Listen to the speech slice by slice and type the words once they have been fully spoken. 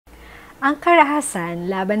Ang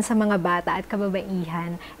karahasan laban sa mga bata at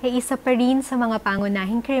kababaihan ay isa pa rin sa mga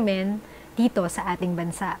pangunahing krimen dito sa ating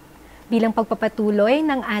bansa. Bilang pagpapatuloy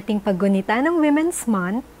ng ating paggunita ng Women's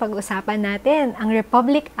Month, pag-usapan natin ang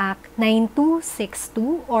Republic Act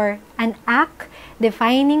 9262 or an act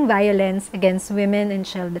defining violence against women and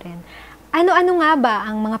children. Ano-ano nga ba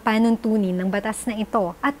ang mga panuntunin ng batas na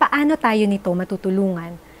ito at paano tayo nito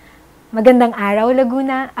matutulungan? Magandang araw,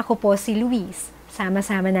 Laguna. Ako po si Luis.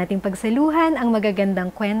 Sama-sama nating pagsaluhan ang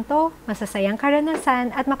magagandang kwento, masasayang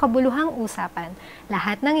karanasan at makabuluhang usapan.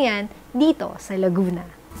 Lahat ng yan dito sa Laguna.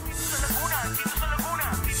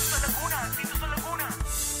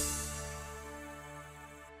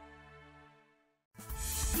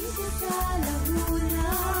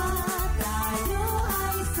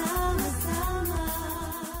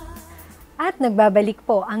 At nagbabalik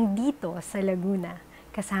po ang dito sa Laguna.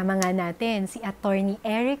 Kasama nga natin si Attorney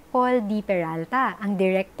Eric Paul D. Peralta, ang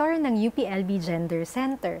Director ng UPLB Gender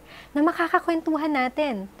Center, na makakakwentuhan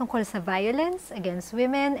natin tungkol sa Violence Against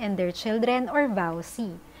Women and Their Children or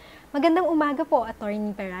VAUC. Magandang umaga po,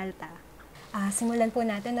 Attorney Peralta. Simulan po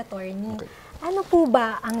natin, Attorney. Okay. Ano po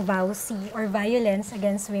ba ang VAUC or Violence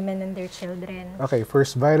Against Women and Their Children? Okay,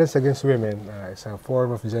 first, violence against women is a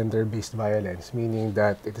form of gender-based violence, meaning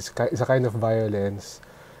that it's a kind of violence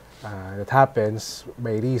that happens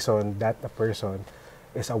by reason that a person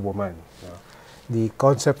is a woman. The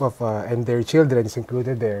concept of and their children is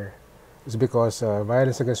included there is because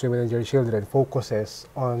violence against women and their children focuses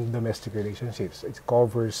on domestic relationships. It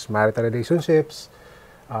covers marital relationships,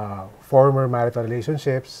 former marital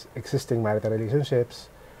relationships, existing marital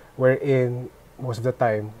relationships, wherein most of the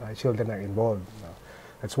time children are involved.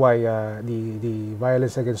 That's why the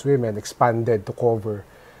violence against women expanded to cover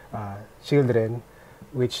children,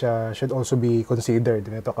 which should also be considered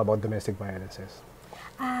when we talk about domestic violences.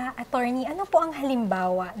 Attorney, ano po ang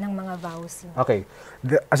halimbawa ng mga VAUC? Okay.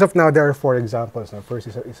 As of now, there are 4 examples.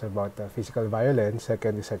 First is about physical violence.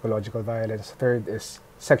 Second is psychological violence. Third is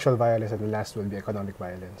sexual violence. And the last will be economic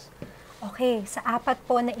violence. Okay. Sa 4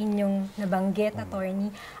 po na inyong nabanggit,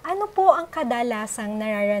 Attorney, ano po ang kadalasang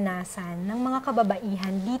nararanasan ng mga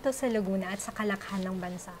kababaihan dito sa Laguna at sa kalakhan ng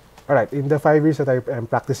bansa? Alright, in the 5 years that I'm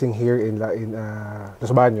practicing here in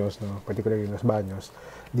Los Baños, particularly in Los Baños,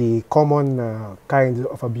 the common kind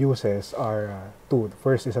of abuses are 2.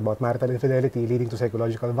 First is about marital infidelity leading to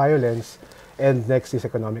psychological violence, and next is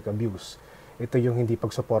economic abuse. Ito yung hindi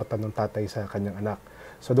pagsuporta ng tatay sa kanyang anak.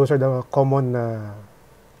 So those are the common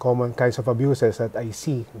kinds of abuses that I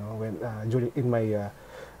see when in my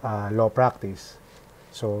law practice.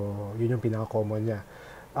 So yun yung pinaka-common niya.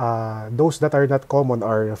 Those that are not common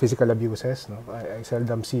are physical abuses. I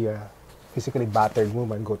seldom see a physically battered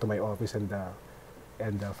woman go to my office and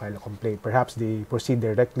file a complaint. Perhaps they proceed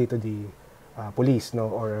directly to the police,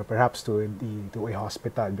 or perhaps to a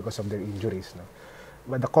hospital because of their injuries.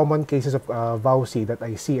 But the common cases of VAUC that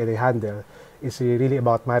I see and I handle is really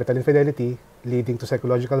about marital infidelity leading to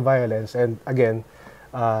psychological violence, and again,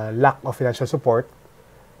 lack of financial support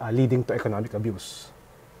leading to economic abuse.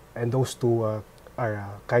 And those two are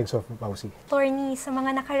kinds of VAUC. Attorney, sa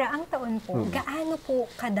mga nakaraang taon po, gaano po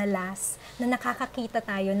kadalas na nakakakita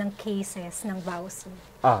tayo ng cases ng VAUC?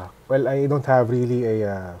 Well, I don't have really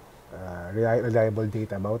a reliable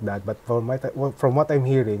data about that, but from what I'm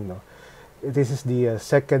hearing, this is the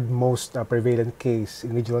second most prevalent case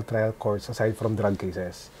in regional trial courts aside from drug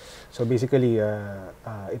cases. So basically,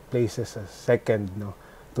 it places a second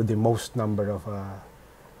to the most number of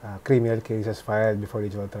criminal cases filed before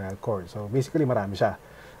regional trial court. So basically, marami siya.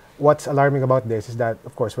 What's alarming about this is that,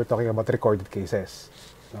 of course, we're talking about recorded cases.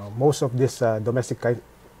 Most of these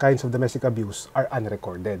kinds of domestic abuse are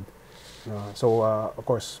unrecorded. So, of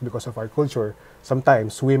course, because of our culture,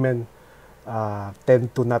 sometimes women tend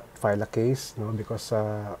to not file a case, because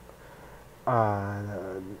our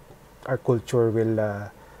culture will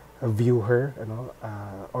view her,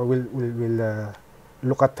 or will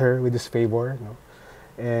look at her with disfavor,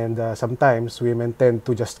 and sometimes women tend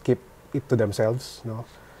to just keep it to themselves,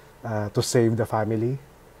 to save the family.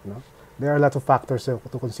 There are a lot of factors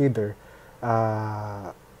to consider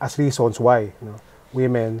as reasons why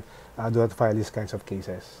women do not file these kinds of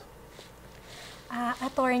cases.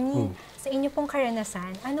 Attorney, sa inyo pong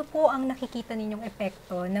karanasan, ano po ang nakikita ninyong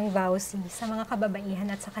epekto ng VAUC sa mga kababaihan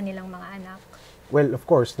at sa kanilang mga anak? Well, of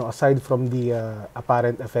course, aside from the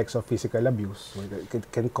apparent effects of physical abuse,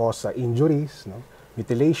 it can cause injuries,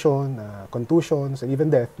 mutilation, contusions, and even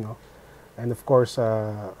death, And of course,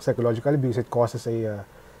 psychological abuse, it causes a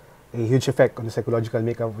huge effect on the psychological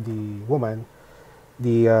makeup of the woman.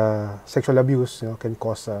 The sexual abuse, can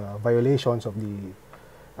cause violations of the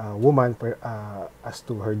woman as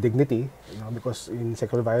to her dignity, because in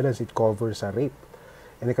sexual violence it covers rape.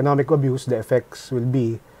 In economic abuse, the effects will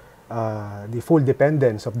be the full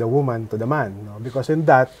dependence of the woman to the man, because in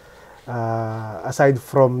that, aside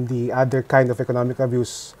from the other kind of economic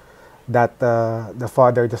abuse that the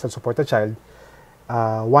father does not support the child,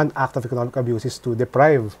 one act of economic abuse is to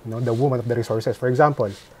deprive the woman of the resources. For example,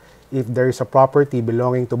 if there is a property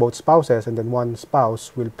belonging to both spouses and then one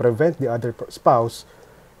spouse will prevent the other spouse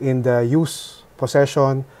in the use,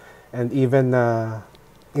 possession, and even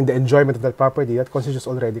in the enjoyment of that property, that constitutes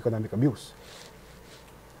already economic abuse.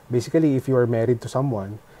 Basically, if you are married to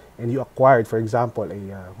someone and you acquired, for example,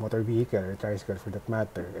 a motor vehicle or a tricycle for that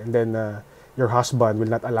matter, and then your husband will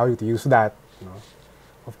not allow you to use that,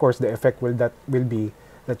 of course, the effect will be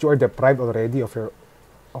that you are deprived already of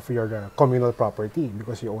your communal property,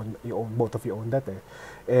 because you own both of you own that.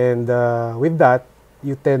 And with that,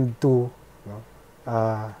 you tend to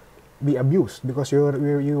be abused because you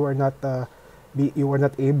are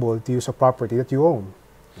not able to use a property that you own.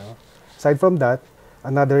 Aside from that,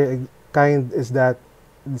 another kind is that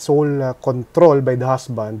sole control by the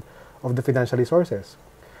husband of the financial resources.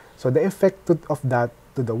 So the effect of that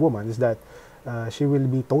to the woman is that she will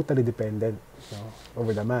be totally dependent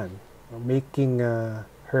over the man, making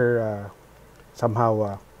her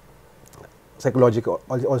somehow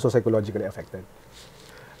also psychologically affected.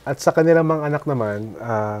 At sa kanilang mga anak naman,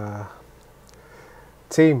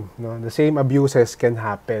 the same abuses can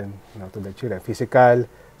happen to the children: physical,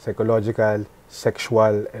 psychological,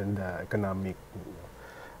 sexual, and economic.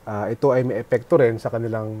 Ito ay may epekto rin sa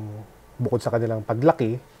kanilang, bukod sa kanilang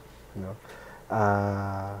paglaki,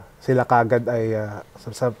 sila kagad ay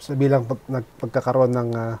sa bilang pagkakaroon ng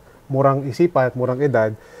murang isipan at murang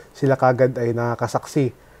edad, sila kagad ay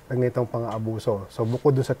nakakasaksi ng nitong pang-aabuso. So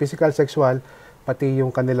bukod dun sa physical, sexual, pati yung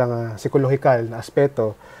kanilang psychological na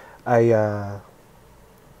aspeto ay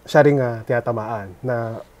siya ring tiyatamaan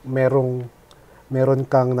na meron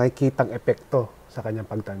kang nakikitang epekto sa kanyang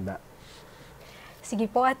pagtanda. Sige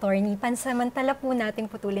po, attorney, pansamantala po nating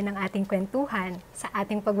putulin ang ating kwentuhan. Sa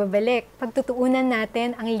ating pagbabalik, pagtutuunan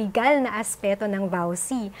natin ang legal na aspeto ng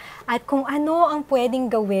VAUSI at kung ano ang pwedeng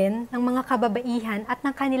gawin ng mga kababaihan at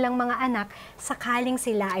ng kanilang mga anak sakaling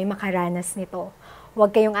sila ay makaranas nito.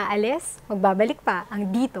 Huwag kayong aalis, magbabalik pa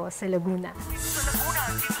ang Dito sa Laguna. Dito sa Laguna,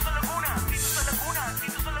 dito sa Laguna, dito sa Laguna,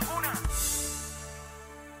 dito sa Laguna.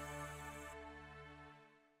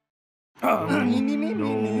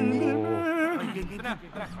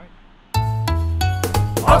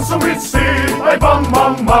 Ang sumitsit ay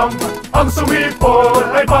bang-mang-mang, ang sumipol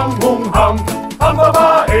ay bang-hung-hang, ang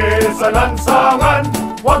babae sa lansangan,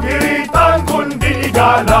 huwag iritan kundi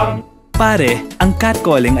igalang. Pare, ang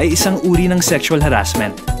catcalling ay isang uri ng sexual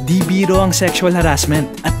harassment. Di biro ang sexual harassment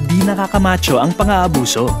at di nakakamacho ang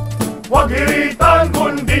pang-aabuso. Huwag iritan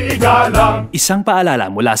kundi igalang. Isang paalala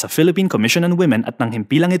mula sa Philippine Commission on Women at ng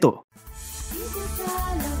himpilang ito.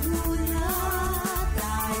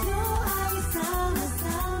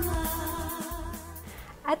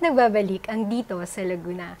 At nagbabalik ang Dito sa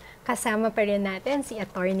Laguna. Kasama pa rin natin si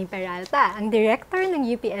Attorney Peralta, ang Director ng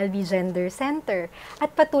UPLB Gender Center.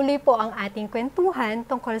 At patuloy po ang ating kwentuhan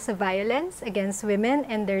tungkol sa Violence Against Women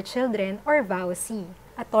and Their Children or VAUSI.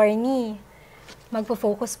 Attorney,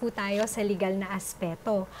 magpo-focus po tayo sa legal na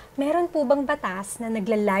aspeto. Meron po bang batas na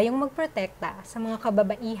naglalayong magprotekta sa mga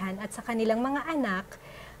kababaihan at sa kanilang mga anak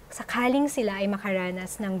sakaling sila ay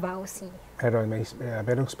makaranas ng VAUSI?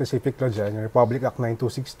 Merong specific law dyan, yung Republic Act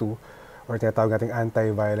 9262, or tinatawag nating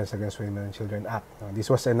Anti-Violence Against Women and Children Act.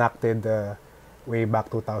 This was enacted way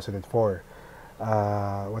back 2004.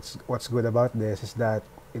 What's good about this is that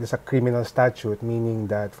it is a criminal statute,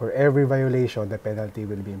 meaning that for every violation, the penalty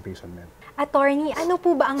will be imprisonment. Attorney, ano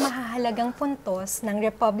po ba ang mahahalagang puntos ng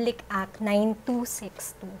Republic Act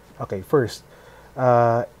 9262? Okay, first,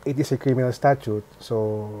 it is a criminal statute,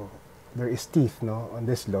 so there is teeth on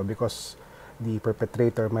this law because the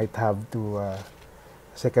perpetrator might have to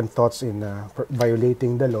second thoughts in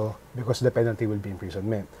violating the law because the penalty will be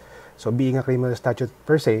imprisonment. So being a criminal statute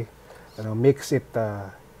per se makes it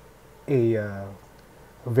a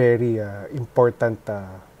very important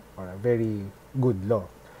or a very good law.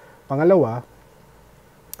 Pangalawa,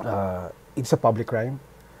 it's a public crime,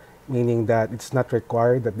 meaning that it's not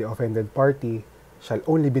required that the offended party shall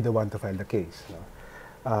only be the one to file the case.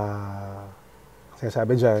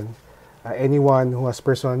 Sinasabi dyan, anyone who has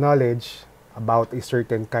personal knowledge about a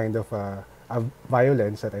certain kind of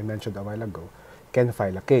violence that I mentioned a while ago can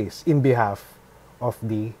file a case in behalf of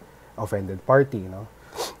the offended party.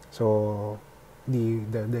 So the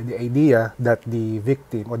idea that the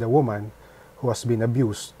victim or the woman who has been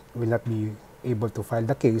abused will not be able to file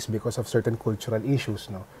the case because of certain cultural issues,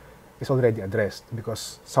 no, is already addressed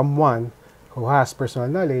because someone who has personal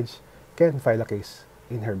knowledge can file a case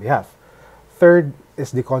in her behalf. Third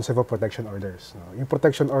is the concept of protection orders. No? Yung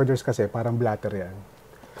protection orders kasi parang blatter yan.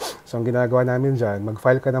 So, ang ginagawa namin dyan,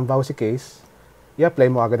 mag-file ka ng vowsy case, i-apply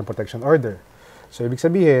mo agad ng protection order. So, ibig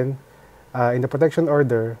sabihin, in the protection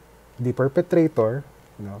order, the perpetrator,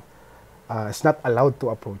 is not allowed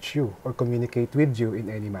to approach you or communicate with you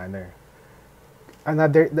in any manner.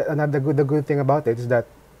 The good thing about it is that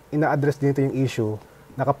ina-address dito yung issue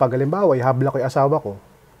na kapag halimbawa, ihabla ko yung asawa ko,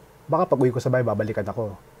 baka pag uwi ko sa bahay, babalikan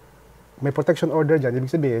ako. May protection order dyan,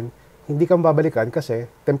 ibig sabihin, hindi ka babalikan kasi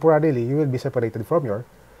temporarily you will be separated from your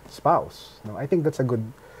spouse. No, I think that's a good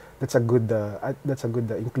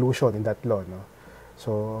inclusion in that law. No,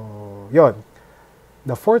 so yon.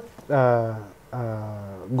 The fourth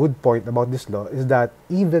good point about this law is that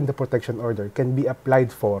even the protection order can be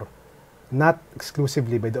applied for not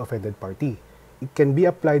exclusively by the offended party. It can be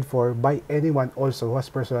applied for by anyone also who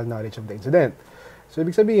has personal knowledge of the incident. So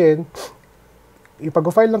ibig sabihin, yung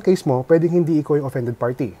pag-file ng case mo, pwedeng hindi ikaw yung offended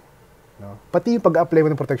party. No? Pati yung pag-apply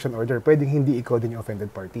mo ng protection order, pwedeng hindi ikaw din yung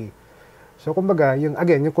offended party. So, kumbaga, yung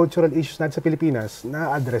cultural issues natin sa Pilipinas,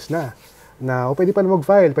 na-address na. Pwede pala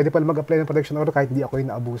mag-file, pwede pala mag-apply ng protection order kahit hindi ako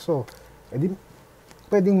yung naabuso.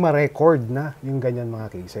 Pwedeng ma-record na yung ganyan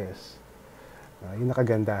mga cases. Yung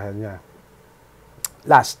nakagandahan niya.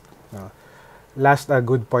 Last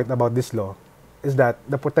good point about this law is that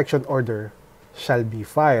the protection order shall be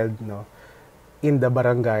filed, in the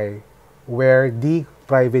barangay where the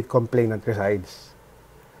private complainant resides.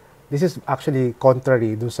 This is actually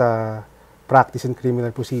contrary do sa practice in criminal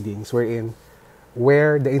proceedings wherein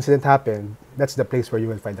where the incident happened, that's the place where you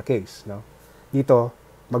will file the case. No? Dito,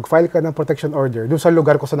 mag-file ka ng protection order doon sa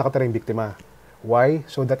lugar kung saan nakatira yung biktima. Why?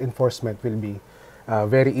 So that enforcement will be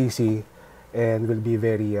very easy and will be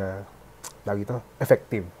very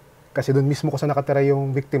effective. Kasi doon mismo kung saan nakatira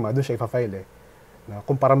yung biktima, doon siya ipa-file eh.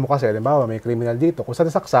 Kumpara mo kasi, halimbawa, may criminal dito. Kung saan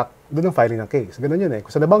nasaksak, doon ang filing ng case. Ganun yun eh.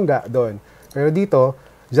 Kung saan nabangga, doon. Pero dito,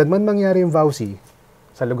 dyan man mangyari yung vowsy,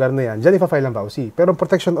 sa lugar na yan, dyan ipa-file ang vowsy. Pero ang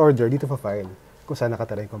protection order, dito pa-file kung saan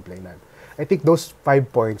nakatira yung complainant. I think those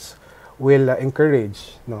 5 points will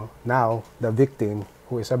encourage now the victim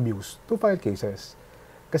who is abused to file cases.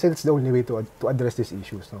 Kasi that's the only way to address these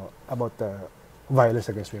issues about violence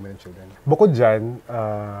against women and children. Bukod dyan,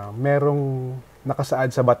 merong nakasaad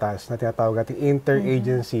sa batas na tinatawag natin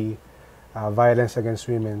Interagency Violence Against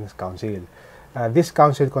Women's Council. This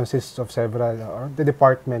council consists of several the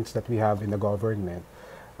departments that we have in the government,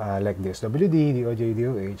 like this, WD, DOJ,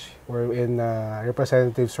 DOH, wherein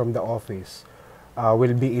representatives from the office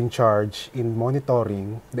will be in charge in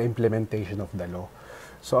monitoring the implementation of the law.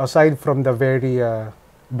 So aside from the very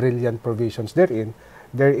brilliant provisions therein,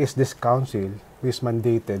 there is this council who is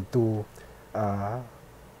mandated to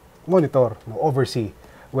monitor, oversee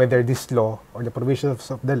whether this law or the provisions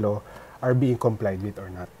of the law are being complied with or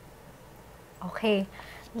not. Okay.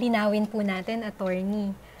 Linawin po natin,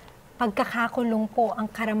 attorney. Pagkakakulong po ang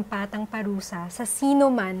karampatang parusa sa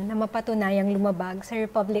sino man na mapatunayang lumabag sa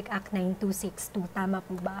Republic Act 9262. Tama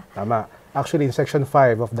po ba? Tama. Actually, in Section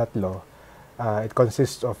 5 of that law, it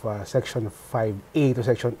consists of Section 5A to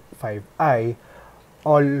Section 5I.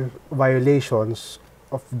 All violations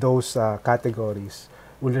of those categories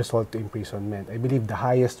will result to imprisonment. I believe the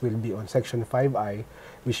highest will be on Section 5I,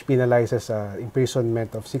 which penalizes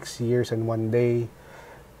imprisonment of 6 years and 1 day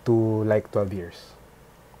to like 12 years.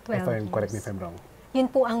 12 years. Correct me if I'm wrong. Yun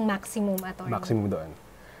po ang maximum, attorney. Maximum doon.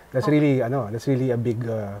 That's really a big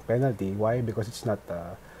penalty. Why? Because it's not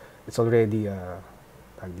it's already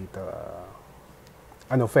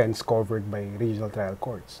an offense covered by regional trial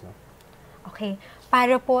courts. No? Okay.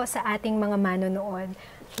 Para po sa ating mga manonood,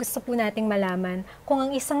 gusto po nating malaman kung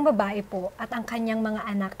ang isang babae po at ang kanyang mga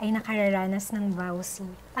anak ay nakararanas ng vowsy,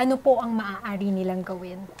 ano po ang maaari nilang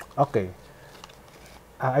gawin? Okay.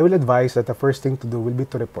 I will advise that the first thing to do will be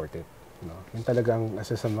to report it. Yung talagang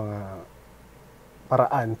isa sa mga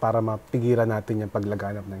paraan para mapigilan natin yung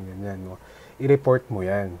paglaganap ng ganyan. I-report mo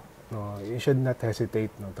yan. You should not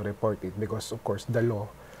hesitate to report it because of course the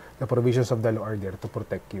provisions of the law are there to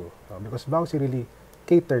protect you. Because vowsy really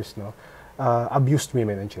caters abused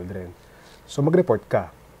women and children. So mag-report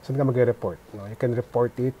ka. Saan ka mag-report? You can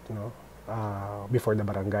report it before the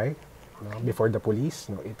barangay, before the police,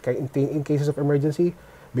 in cases of emergency,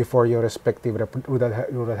 before your respective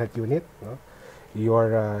rural health unit, your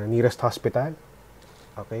nearest hospital,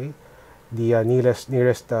 okay, the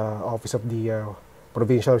nearest office of the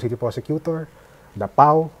provincial or city prosecutor, the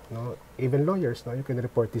PAO, even lawyers, you can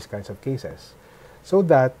report these kinds of cases. So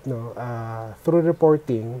that, through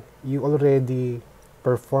reporting, you already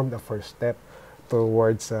performed the first step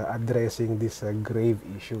towards addressing this grave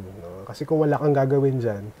issue. No? Kasi kung wala kang gagawin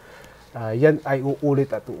dyan, yan ay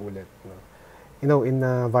uulit at uulit. No? You know, in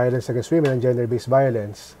violence against women and gender-based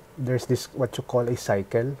violence, there's this what you call a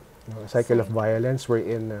cycle, a cycle of violence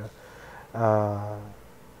wherein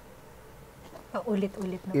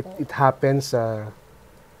Paulit-ulit na po. it happens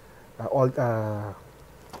all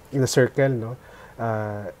in a circle, no?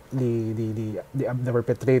 The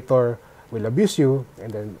perpetrator will abuse you,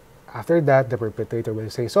 and then after that, the perpetrator will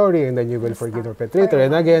say sorry, and then you will forgive the perpetrator,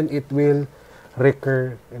 and again, it will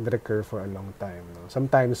recur and recur for a long time. No?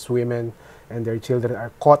 Sometimes women and their children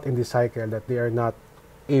are caught in this cycle that they are not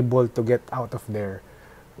able to get out of there.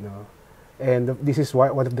 No? And this is why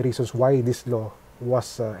one of the reasons why this law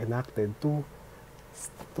was enacted to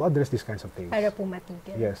address these kinds of things. Para po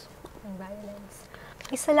matigil Yes. ang violence.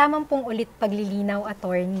 Isa lamang pong ulit paglilinaw,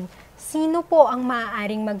 attorney. Sino po ang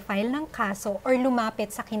maaaring mag-file ng kaso or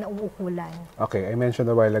lumapit sa kinauukulan? Okay, I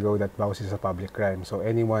mentioned a while ago that vows is a public crime. So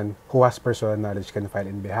anyone who has personal knowledge can file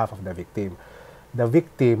in behalf of the victim. The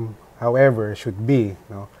victim, however, should be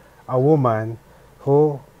a woman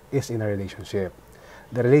who is in a relationship.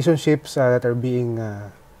 The relationships that are being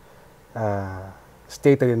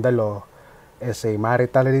stated in the law is a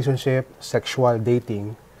marital relationship, sexual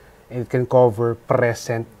dating, and it can cover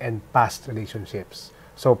present and past relationships.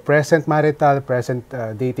 So present marital, present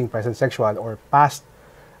dating, present sexual, or past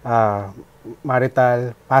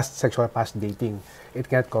marital, past sexual, past dating. It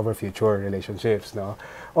can't cover future relationships. No.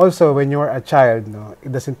 Also, when you are a child,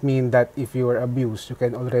 it doesn't mean that if you are abused, you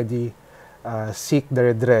can already seek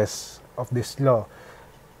the redress of this law.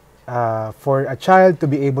 For a child to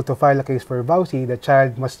be able to file a case for vowsy, the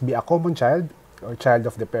child must be a common child or child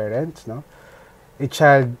of the parents, a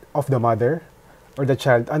child of the mother, or the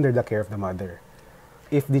child under the care of the mother.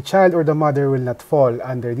 If the child or the mother will not fall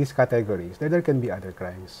under these categories, then there can be other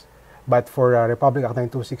crimes. But for Republic Act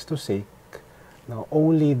 9262 sake,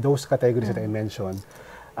 only those categories that I mentioned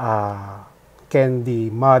can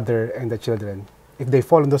the mother and the children, if they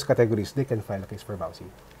fall in those categories, they can file a case for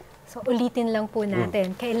vowsy. So ulitin lang po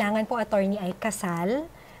natin. Kailangan po, attorney, ay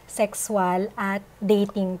kasal, sexual, at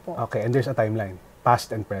dating po. Okay, and there's a timeline.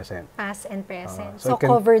 Past and present. Past and present. So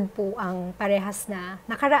covered po ang parehas na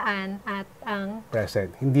nakaraan at ang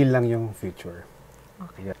present. Hindi lang yung future.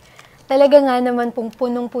 Okay. Yeah. Talaga nga naman pong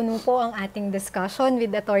punong-puno po ang ating discussion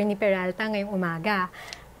with Attorney Peralta ngayong umaga.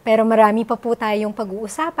 Pero marami pa po tayong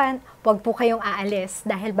pag-uusapan. Huwag po kayong aalis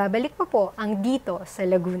dahil babalik pa po ang Dito sa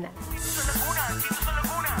Laguna.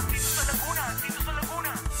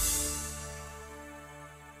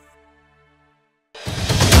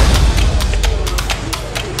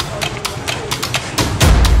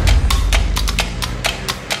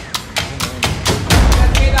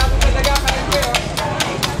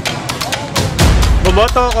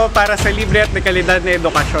 Bumoto ako para sa libre at may kalidad na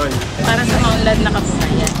edukasyon. Para sa maunlad na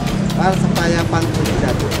kabuhayan. Para sa payapang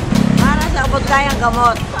komunidad. Para sa abot-kayang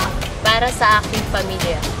gamot. Para sa aking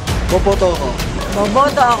pamilya. Boboto ako.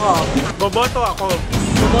 Boboto ako. Boboto ako.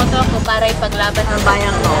 Boboto ako para ipaglaban ang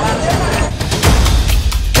bayan ko.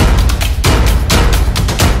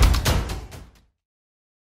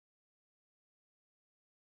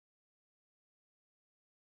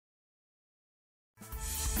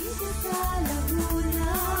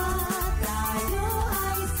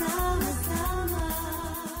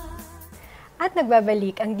 At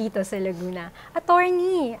nagbabalik ang Dito sa Laguna.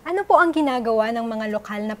 Attorney, ano po ang ginagawa ng mga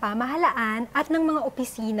lokal na pamahalaan at ng mga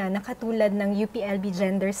opisina na katulad ng UPLB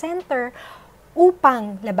Gender Center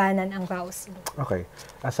upang labanan ang vowsy? Okay.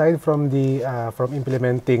 Aside from from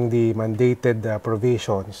implementing the mandated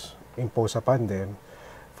provisions imposed upon them,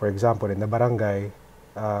 for example, in the barangay,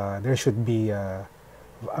 there should be a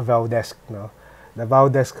vow desk. The vow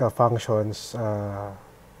desk functions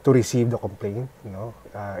to receive the complaint,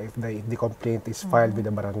 if the complaint is filed with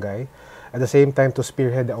the barangay. At the same time, to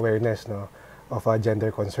spearhead the awareness of gender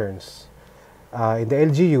concerns. In the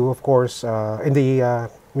LGU, of course, in the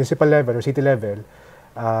municipal level or city level,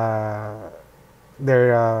 there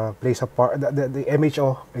plays a part, the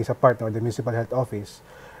MHO plays a part, the Municipal Health Office,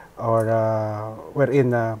 or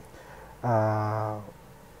wherein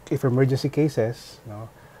if emergency cases,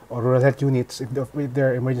 or rural health units, if there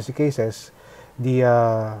are emergency cases, the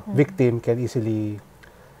victim can easily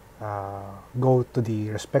go to the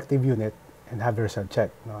respective unit and have their result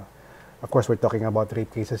checked. Of course, we're talking about rape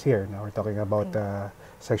cases here. We're talking about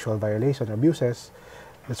sexual violation, abuses.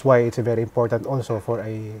 That's why it's very important also for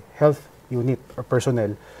a health unit or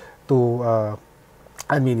personnel to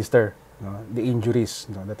administer the injuries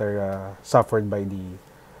that are suffered by the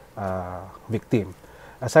victim.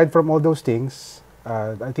 Aside from all those things,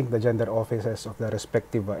 I think the gender offices of the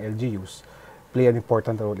respective LGUs play an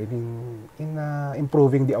important role in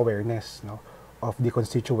improving the awareness, no, of the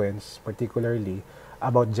constituents, particularly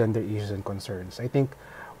about gender issues and concerns. I think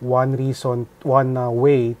one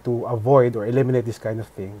way to avoid or eliminate this kind of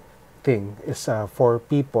thing is for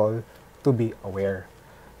people to be aware,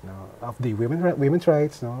 no, of the women's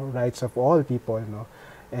rights, no, rights of all people, no,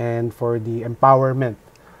 and for the empowerment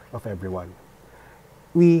of everyone.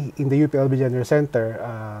 We in the UPLB Gender Center,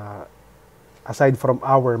 aside from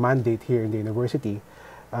our mandate here in the university,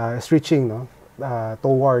 is reaching, no,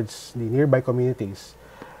 towards the nearby communities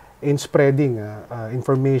in spreading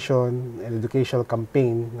information and educational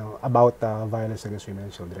campaign, no, about violence against women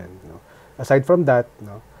and children. No. Aside from that,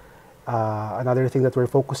 no, another thing that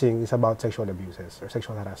we're focusing is about sexual abuses or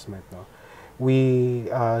sexual harassment. No.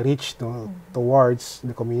 We reach, no, towards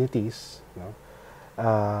the communities, no,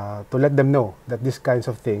 to let them know that these kinds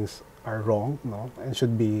of things are wrong, no, and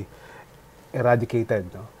should be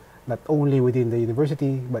eradicated, no, not only within the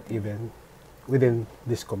university but even within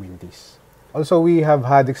these communities. Also, we have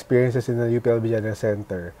had experiences in the UPLB Gender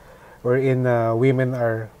Center wherein women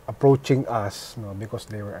are approaching us, no, because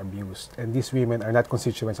they were abused, and these women are not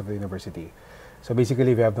constituents of the university. So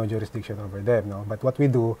basically, we have no jurisdiction over them. No? But what we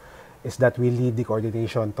do is that we lead the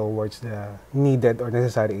coordination towards the needed or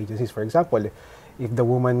necessary agencies. For example, if the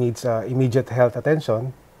woman needs immediate health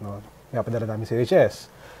attention, no, pinapadala namin sa HHS.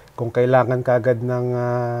 Kung kailangan kagad ng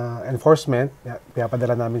enforcement,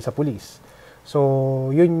 pinapadala namin sa police.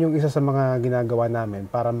 So, yun yung isa sa mga ginagawa namin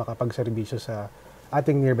para makapagserbisyo sa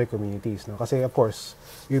ating nearby communities. No? Kasi, of course,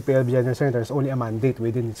 UPLB Gender Center is only a mandate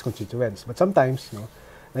within its constituents. But sometimes, no,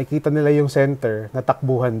 nakikita nila yung center,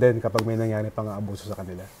 natakbuhan din kapag may nangyari pang abuso sa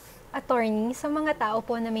kanila. Attorney, sa mga tao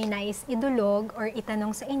po na may nais idulog or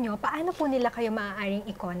itanong sa inyo, paano po nila kayo maaaring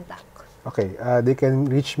i-contact? Okay, they can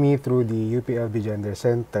reach me through the UPLB Gender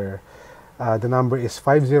Center. The number is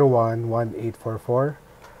 501-1844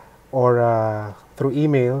 or through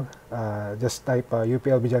email, just type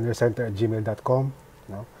uplbgendercenter@gmail.com.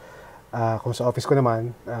 No? Kung sa office ko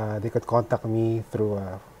naman, they could contact me through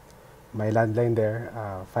my landline there,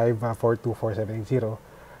 5424780,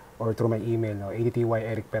 or through my email, no,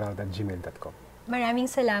 adtyricperalta@gmail.com. Maraming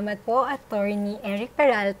salamat po, Attorney Eric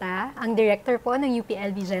Peralta, ang Director po ng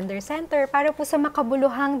UPLB Gender Center, para po sa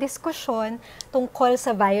makabuluhang diskusyon tungkol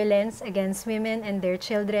sa violence against women and their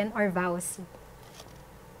children or VAUSI.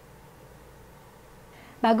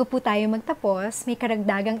 Bago po tayo magtapos, may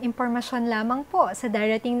karagdagang impormasyon lamang po sa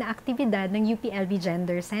darating na aktibidad ng UPLB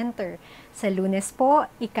Gender Center. Sa Lunes po,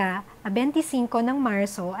 ika-25 ng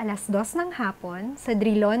Marso, alas 2 ng hapon, sa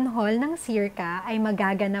Drilon Hall ng Circa ay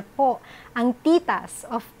magaganap po ang Titas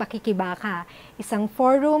of Pakikibaka, isang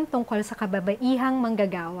forum tungkol sa kababaihang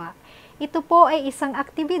manggagawa. Ito po ay isang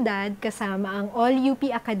aktibidad kasama ang All UP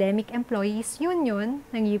Academic Employees Union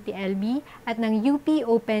ng UPLB at ng UP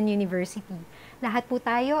Open University. Lahat po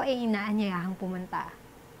tayo ay inaanyayahang pumunta.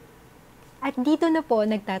 At dito na po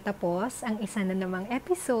nagtatapos ang isa na namang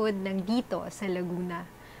episode ng Dito sa Laguna.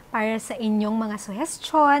 Para sa inyong mga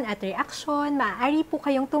suhestyon at reaksyon, maaari po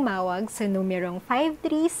kayong tumawag sa numerong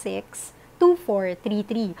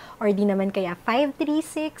 536-2433 or di naman kaya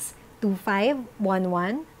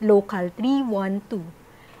 536-2511, local 312.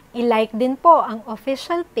 I-like din po ang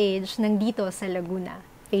official page ng Dito sa Laguna,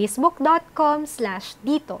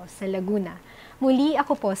 facebook.com/Dito sa Laguna. Muli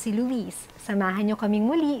ako po si Luis. Samahan niyo kaming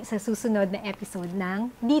muli sa susunod na episode ng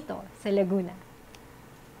Dito sa Laguna.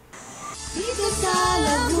 Dito sa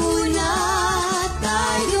Laguna,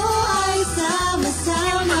 tayo ay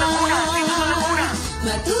sama-sama.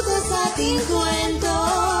 Matuto sa ating kwento,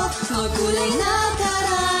 magkulay na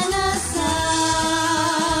karanasan.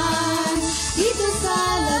 Dito sa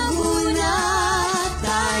Laguna,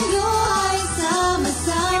 tayo ay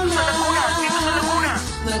sama-sama.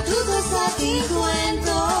 Matuto sa ating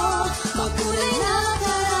kwento, magkulay na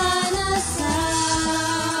karanasan.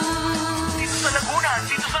 Dito sa Laguna,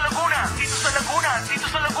 dito